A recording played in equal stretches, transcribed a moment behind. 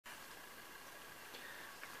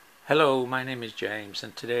Hello, my name is James,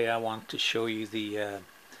 and today I want to show you the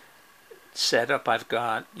setup I've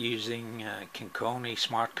got using Kinkoni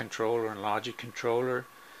Smart Controller and Logic Controller.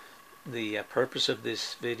 The purpose of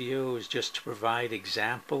this video is just to provide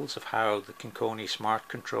examples of how the Kinkoni Smart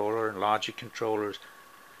Controller and Logic Controllers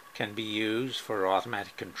can be used for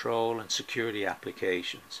automatic control and security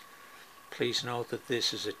applications. Please note that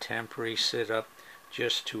this is a temporary setup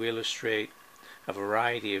just to illustrate a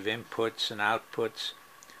variety of inputs and outputs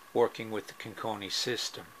working with the Kinkoni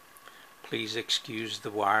system. Please excuse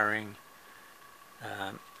the wiring.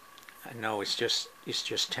 I know it's just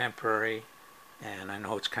temporary, and I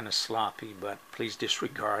know it's kind of sloppy, but please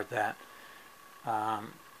disregard that.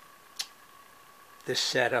 This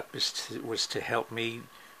setup was to help me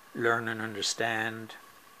learn and understand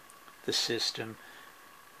the system,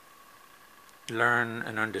 learn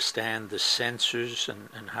and understand the sensors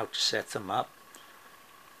and how to set them up,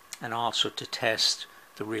 and also to test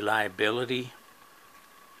the reliability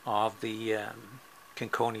of the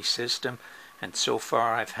Kinkoni system. And so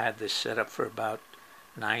far I've had this set up for about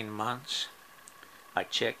 9 months. I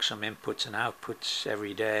check some inputs and outputs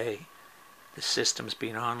every day. The system's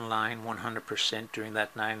been online 100% during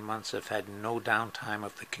that 9 months. I've had no downtime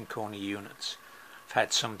of the Kinkoni units. I've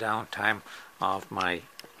had some downtime of my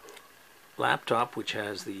laptop, which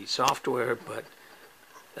has the software, but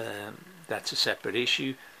that's a separate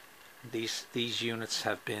issue. These units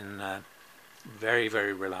have been very,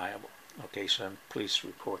 very reliable. Okay, so I'm pleased to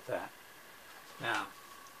report that. Now,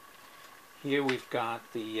 here we've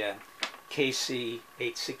got the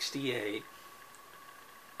KC868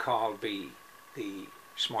 COLB, the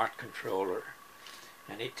smart controller,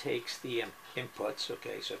 and it takes the inputs.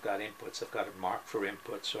 Okay, so I've got inputs. I've got it marked for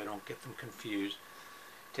inputs so I don't get them confused.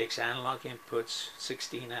 It takes analog inputs,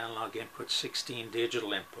 16 analog inputs, 16 digital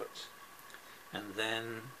inputs, and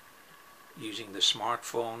then using the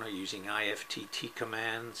smartphone or using IFTT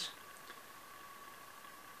commands,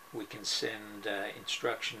 we can send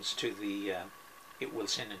instructions to the it will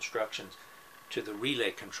send instructions to the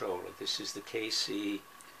relay controller. This is the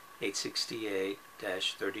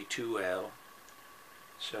KC868-32L,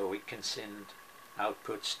 so we can send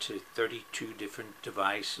outputs to 32 different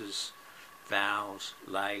devices, valves,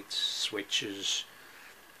 lights, switches,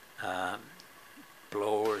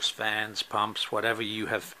 blowers, fans, pumps, whatever you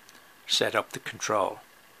have set up the control.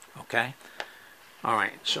 Okay, all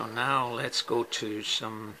right, so now let's go to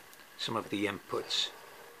some of the inputs.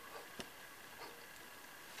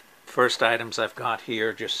 First items I've got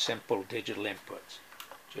here, just simple digital inputs,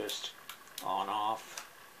 just on off.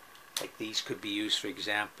 Like these could be used, for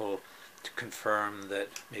example, to confirm that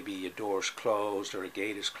maybe a door's closed or a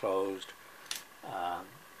gate is closed,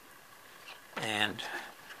 and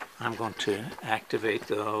I'm going to activate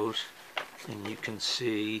those, and you can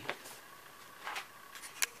see.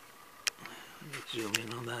 Let's zoom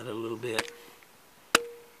in on that a little bit.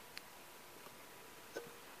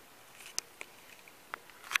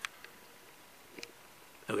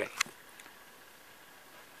 Okay,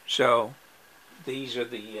 so these are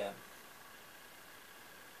the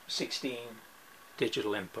 16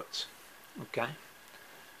 digital inputs. Okay,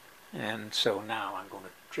 and so now I'm going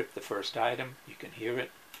to trip the first item. You can hear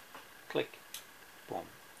it. Click, boom.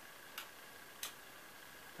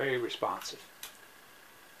 Very responsive.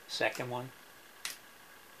 Second one.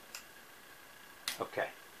 Okay,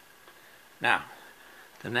 now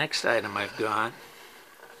the next item I've got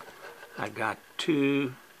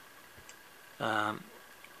two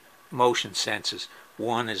motion sensors.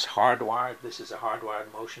 One is hardwired. This is a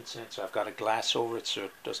hardwired motion sensor. I've got a glass over it so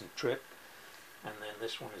it doesn't trip. And then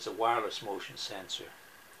this one is a wireless motion sensor.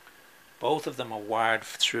 Both of them are wired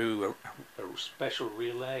through a special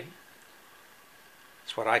relay.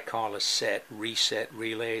 It's what I call a set reset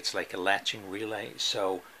relay. It's like a latching relay.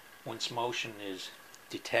 So once motion is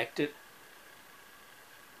detected,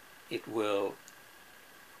 it will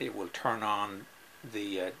turn on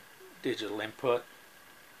the digital input,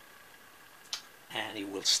 and it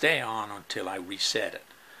will stay on until I reset it.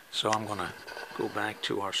 So I'm going to go back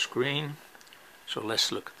to our screen. So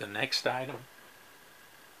let's look at the next item.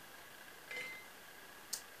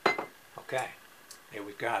 Okay, here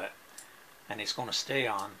we've got it, and it's going to stay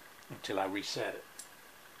on until I reset it.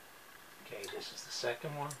 Okay, this is the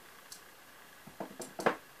second one.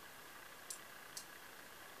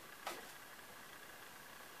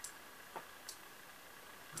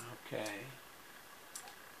 Okay.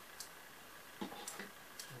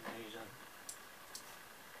 Amazing.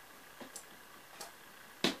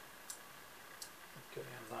 Okay,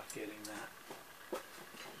 I'm not getting that.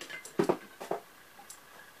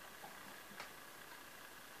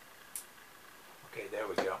 Okay, there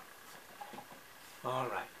we go. All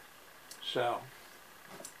right. So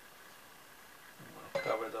I'm going to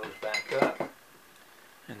cover those back up.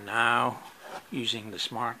 And now, using the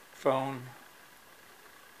smartphone,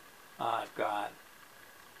 I've got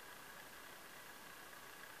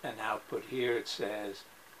an output here. It says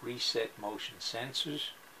reset motion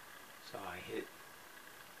sensors. So I hit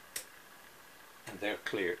and they're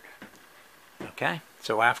cleared. Okay,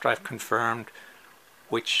 so after I've confirmed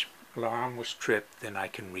which alarm was tripped, then I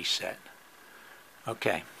can reset.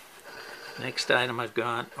 Okay, next item I've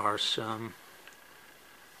got are some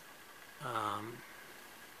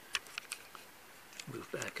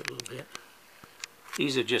move back a little bit.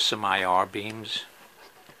 These are just some IR beams.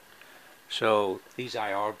 So these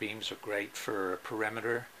IR beams are great for a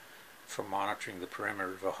perimeter, for monitoring the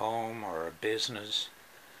perimeter of a home or a business.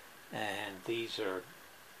 And these are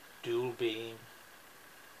dual beam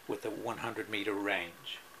with a 100-meter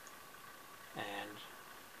range. And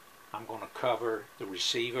I'm going to cover the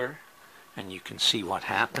receiver and you can see what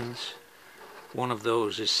happens. One of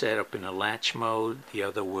those is set up in a latch mode, the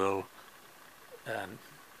other will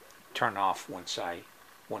turn off once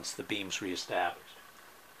the beam's reestablished.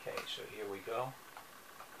 Okay, so here we go.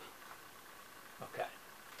 Okay,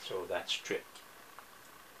 so that's tripped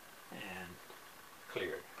and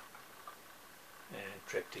cleared and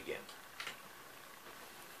tripped again.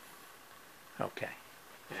 Okay,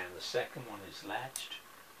 and the second one is latched,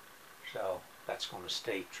 so that's going to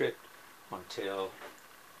stay tripped until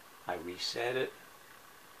I reset it,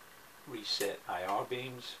 reset IR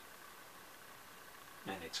beams,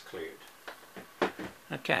 and it's cleared.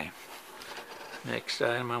 Okay, next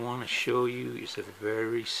item I want to show you is a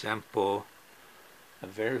very simple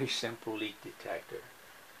leak detector.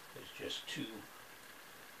 There's just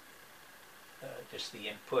just the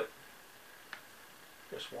input,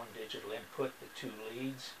 just one digital input, the two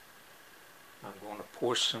leads. I'm going to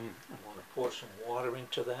pour some water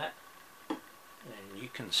into that, and you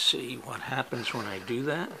can see what happens when I do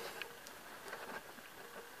that.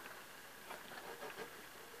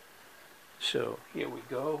 So here we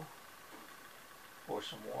go. Pour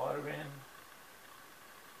some water in.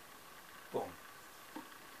 Boom.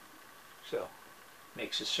 So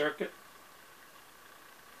makes a circuit,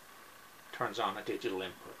 turns on a digital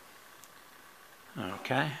input.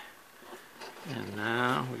 Okay, and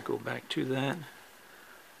now we go back to that.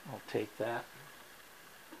 I'll take that,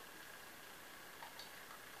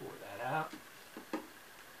 pour that out,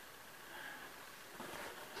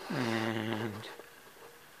 and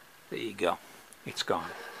there you go, it's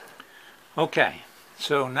gone. Okay,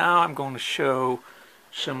 so now I'm going to show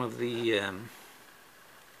some of the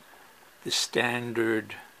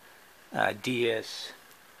standard DS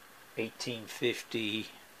 1850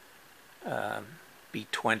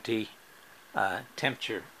 B20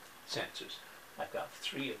 temperature sensors. I've got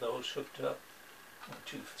 3 of those hooked up. 1,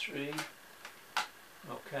 2, 3.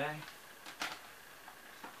 Okay.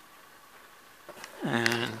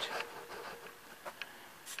 And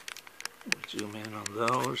we'll zoom in on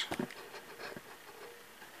those.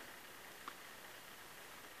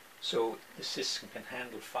 So the system can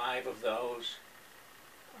handle 5 of those,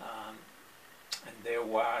 and they're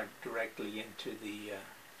wired directly into the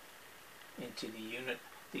unit.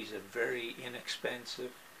 These are very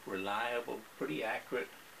inexpensive, reliable, pretty accurate,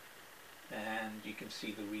 and you can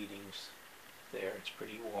see the readings there. It's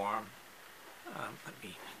pretty warm. Let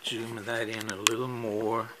me zoom that in a little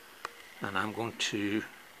more, and I'm going to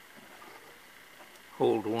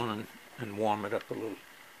hold one and warm it up a little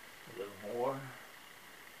more.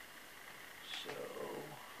 So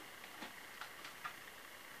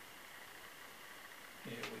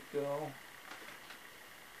here we go.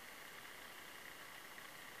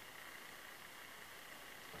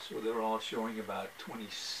 So they're all showing about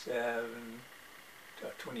 27,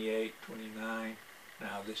 28, 29.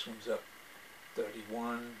 Now this one's up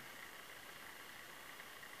 31,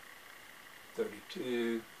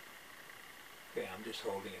 32. Okay, I'm just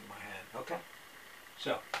holding it in my hand. Okay,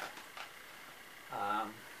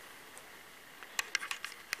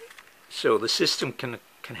 so the system can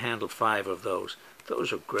handle 5 of those.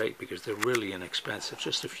 Those are great because they're really inexpensive,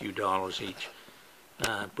 just a few dollars each.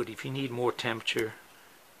 But if you need more temperature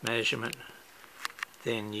measurement,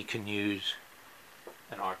 then you can use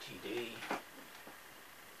an RTD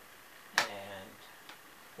and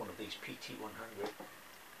one of these PT100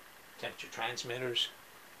 temperature transmitters,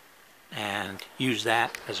 and use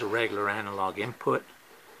that as a regular analog input,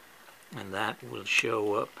 and that will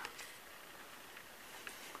show up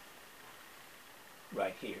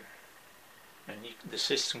right here. And the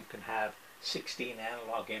system can have 16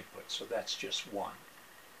 analog inputs, so that's just one.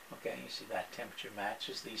 Okay, you see that temperature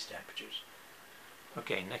matches these temperatures.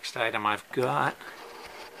 Okay, next item I've got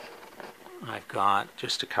I've got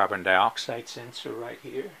just a carbon dioxide sensor right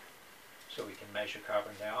here, so we can measure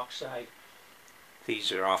carbon dioxide.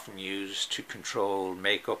 These are often used to control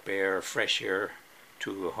makeup air, fresh air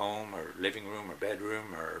to a home or living room or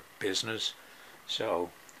bedroom or business. So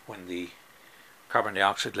when the carbon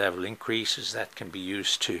dioxide level increases, that can be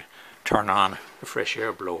used to turn on a fresh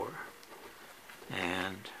air blower.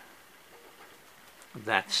 And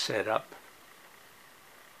that's set up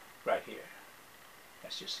right here.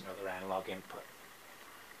 That's just another analog input.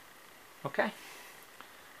 Okay,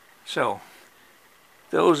 so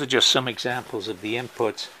those are just some examples of the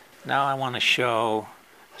inputs. Now I want to show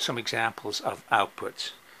some examples of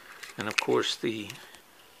outputs. And of course the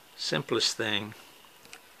simplest thing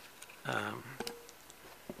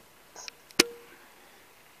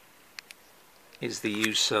is the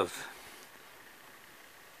use of,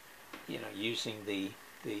 using the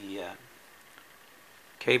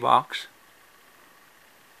KBox.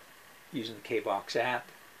 Using the KBox app,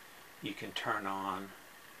 you can turn on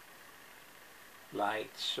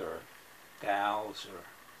lights or valves or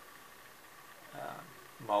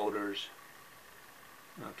motors.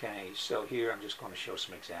 Okay, so here I'm just going to show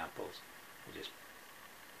some examples. I just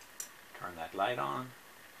turn that light on,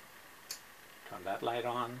 turn that light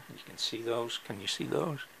on, and you can see those. Can you see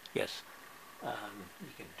those? Yes.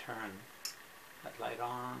 You can turn that light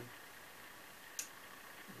on,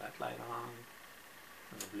 that light on,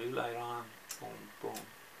 and the blue light on. Boom, boom,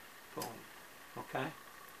 boom. Okay.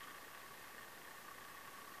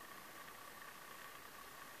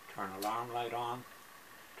 Turn alarm light on,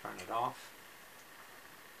 turn it off.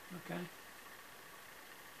 Okay.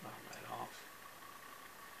 Alarm light off.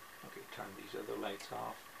 Okay, turn these other lights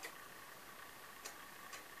off.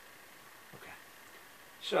 Okay.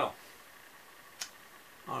 So,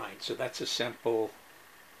 alright, so that's a simple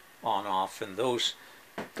on-off, and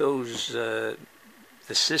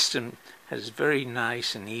the system has very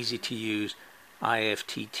nice and easy to use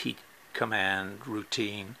IFTT command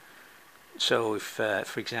routine. So if,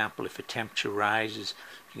 for example, if a temperature rises,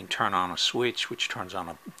 you can turn on a switch which turns on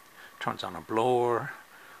a blower,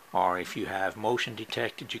 or if you have motion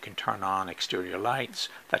detected, you can turn on exterior lights,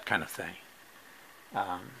 that kind of thing.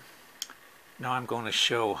 Now I'm going to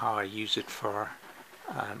show how I use it for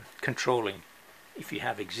controlling. If you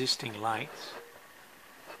have existing lights,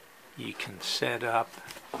 you can set up,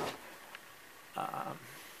 for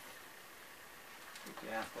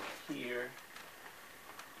example, here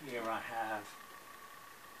I have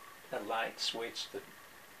a light switch that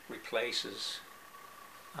replaces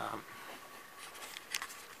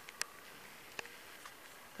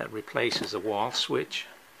a wall switch.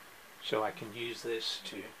 So I can use this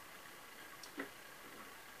to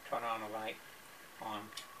turn on a light, on,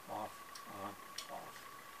 off, on, off.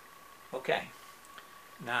 Okay,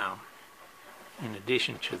 now in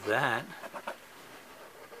addition to that,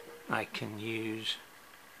 I can use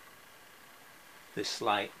this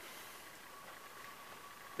light.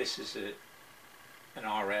 This is an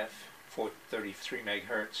RF 433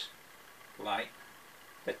 megahertz light.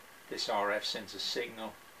 This RF sends a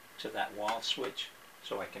signal to that wall switch,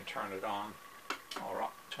 so I can turn it on or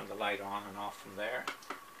turn the light on and off from there.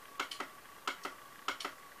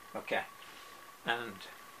 Okay, and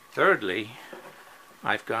thirdly,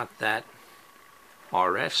 I've got that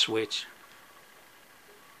RF switch.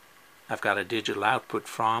 I've got a digital output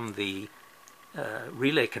from the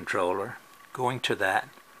relay controller going to that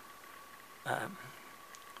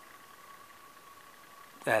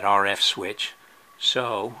RF switch.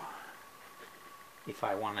 So if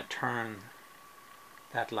I want to turn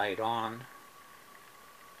that light on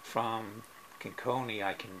from Conconi,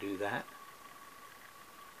 I can do that.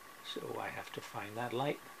 So I have to find that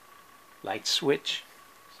light switch.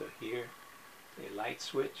 So here, a light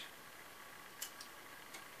switch.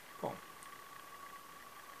 Boom.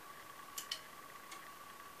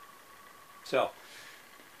 So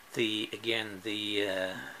the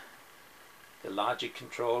logic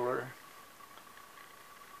controller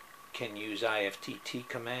can use IFTT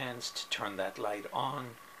commands to turn that light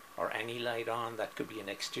on, or any light on. That could be an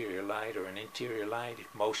exterior light or an interior light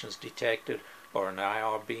if motion's detected or an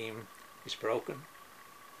IR beam is broken.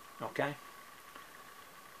 Okay?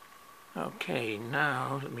 Okay,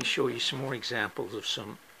 now let me show you some more examples of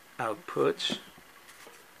some outputs.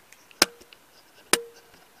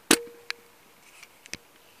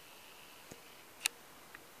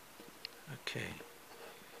 Okay.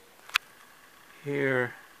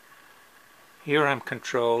 Here I'm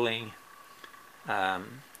controlling a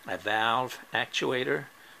valve actuator.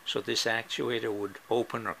 So this actuator would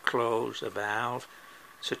open or close a valve,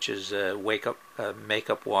 such as a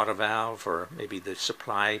makeup water valve, or maybe the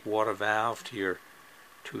supply water valve to your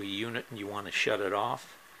to a unit and you want to shut it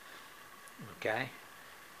off. Okay,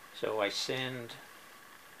 so I send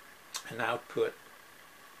an output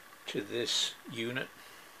to this unit.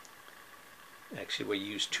 Actually, we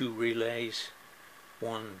use two relays,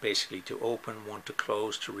 one basically to open, one to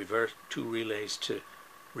close, to reverse, two relays to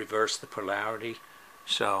reverse the polarity.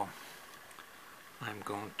 So I'm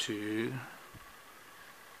going to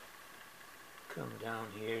come down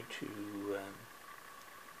here to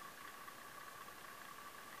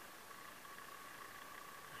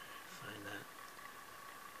find that.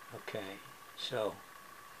 Okay, so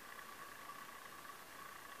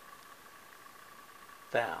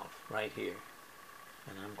valve right here,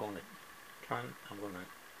 and I'm going to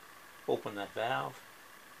open that valve.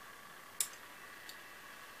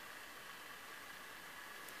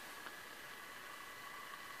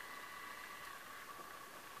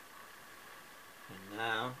 And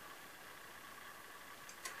now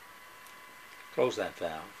close that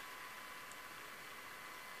valve.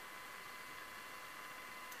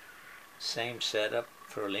 Same setup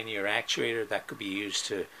for a linear actuator. That could be used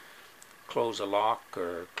to close a lock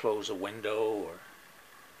or close a window, or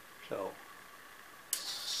so.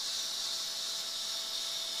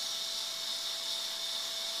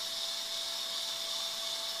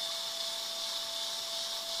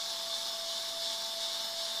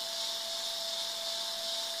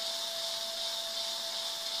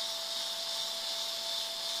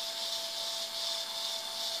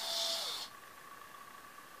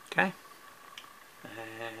 Okay,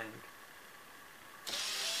 and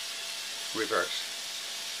reverse.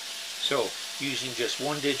 So using just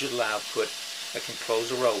one digital output, I can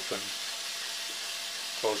close or open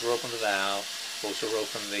the valve, close or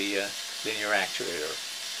open the linear actuator.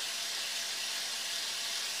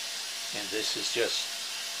 And this is just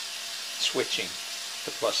switching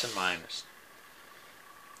the plus and minus.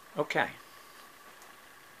 Okay,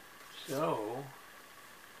 so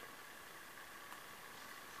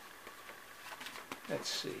let's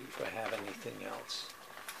see if I have anything else.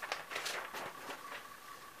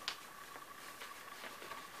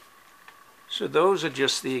 So those are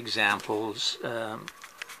just the examples. I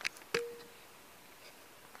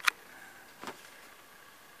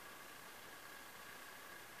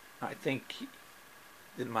think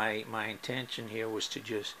that my intention here was to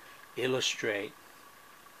just illustrate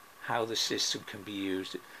how the system can be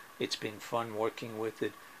used. It's been fun working with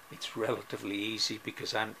it. It's relatively easy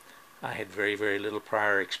because I had very little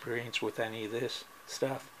prior experience with any of this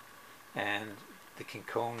stuff, and the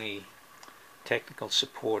Conconi technical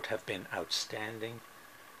support have been outstanding.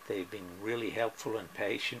 They've been really helpful and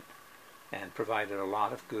patient and provided a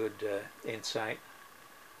lot of good insight.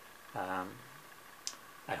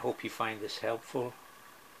 I hope you find this helpful.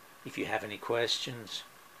 If you have any questions,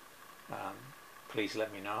 please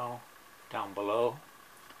let me know down below.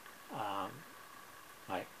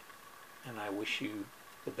 And I wish you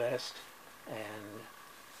the best, and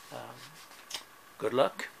good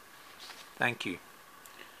luck. Thank you.